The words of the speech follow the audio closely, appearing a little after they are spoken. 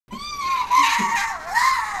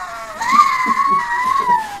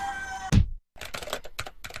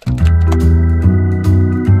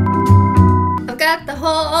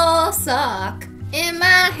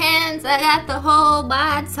I got the whole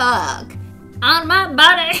bad sock on my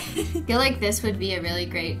body. I feel like this would be a really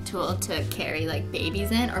great tool to carry like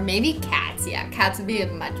babies in, or maybe cats. Yeah, cats would be a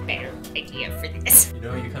much better idea for this. You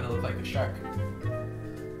know, you kind of look like a shark.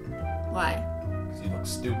 Why? Because you look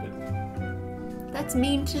stupid. That's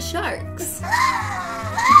mean to sharks. I'm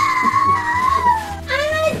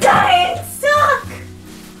a giant sock!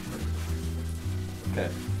 Okay.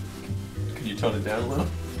 Could you tone it down a little?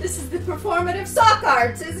 This is the performative sock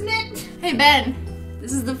arts, isn't it? Hey Ben,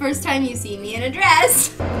 this is the first time you see me in a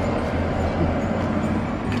dress.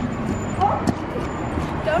 Oh,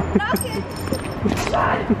 don't knock it.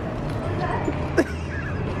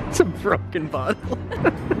 It's a broken bottle.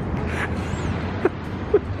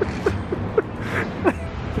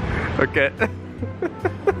 Okay.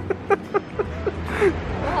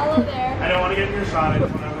 Hello there. I don't want to get in your shot. I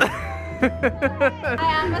just want to. I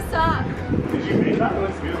am a sock. Did you make that? It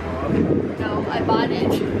looks beautiful. No, I bought it.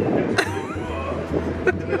 It's really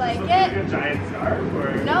cool. Do you like Is it? like a giant scarf,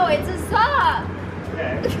 or? No, it's a sock.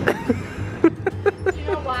 Okay. Do you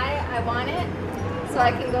know why I want it? So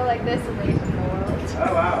I can go like this away from the world.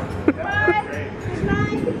 Oh wow. Yeah, that's great. There's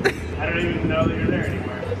mine. I don't even know that you're there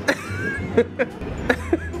anymore.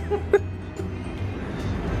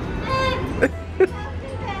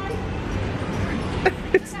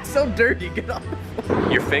 It's so dirty, get off.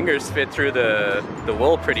 Your fingers fit through the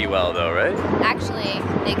wool pretty well though, right? Actually,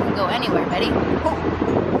 they can go anywhere, buddy.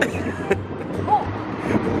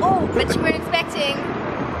 Oh, but you weren't expecting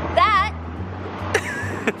that.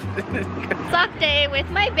 Sock day with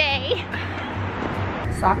my bae.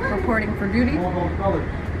 Sock reporting for duty. These are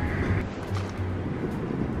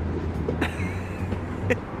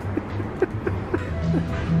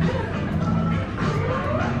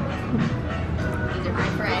my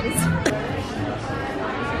friends.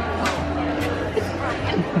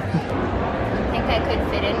 I think I could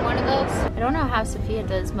fit in one of those. I don't know how Sophia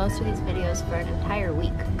does most of these videos for an entire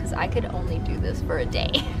week, because I could only do this for a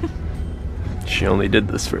day. She only did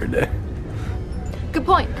this for a day. Good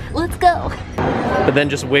point. Let's go. But then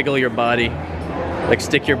just wiggle your body. Like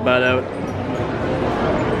stick your butt out.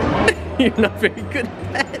 You're not very good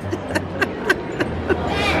at that.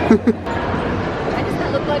 Why does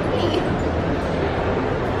that look like me?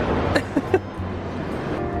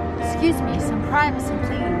 Excuse me, some privacy,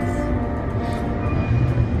 please.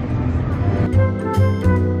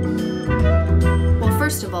 Well,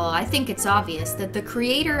 first of all, I think it's obvious that the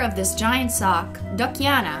creator of this giant sock,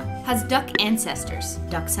 Duckiana, has duck ancestors.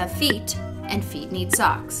 Ducks have feet, and feet need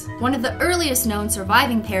socks. One of the earliest known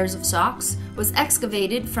surviving pairs of socks was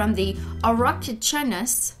excavated from the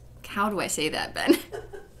Araucarians. How do I say that, Ben?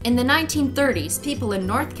 In the 1930s, people in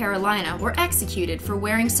North Carolina were executed for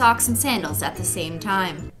wearing socks and sandals at the same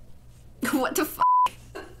time. What the f***?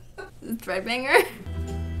 Threadbanger?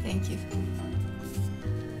 Thank you.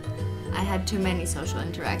 I had too many social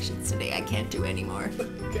interactions today. I can't do any more.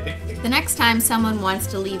 Okay. The next time someone wants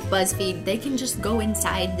to leave BuzzFeed, they can just go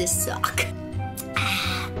inside this sock.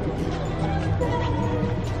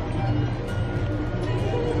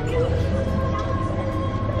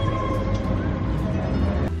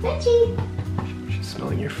 Betchy! She's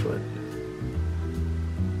smelling your foot.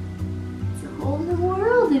 It's a whole new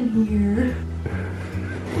world in here.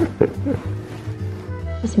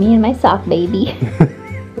 Just me and my sock baby.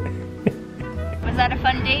 Was that a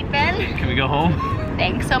fun date, Ben? Can we go home?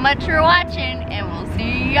 Thanks so much for watching, and we'll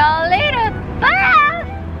see y'all later. Bye!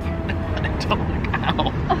 I don't like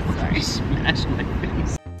how. Oh, sorry. Smashed my face.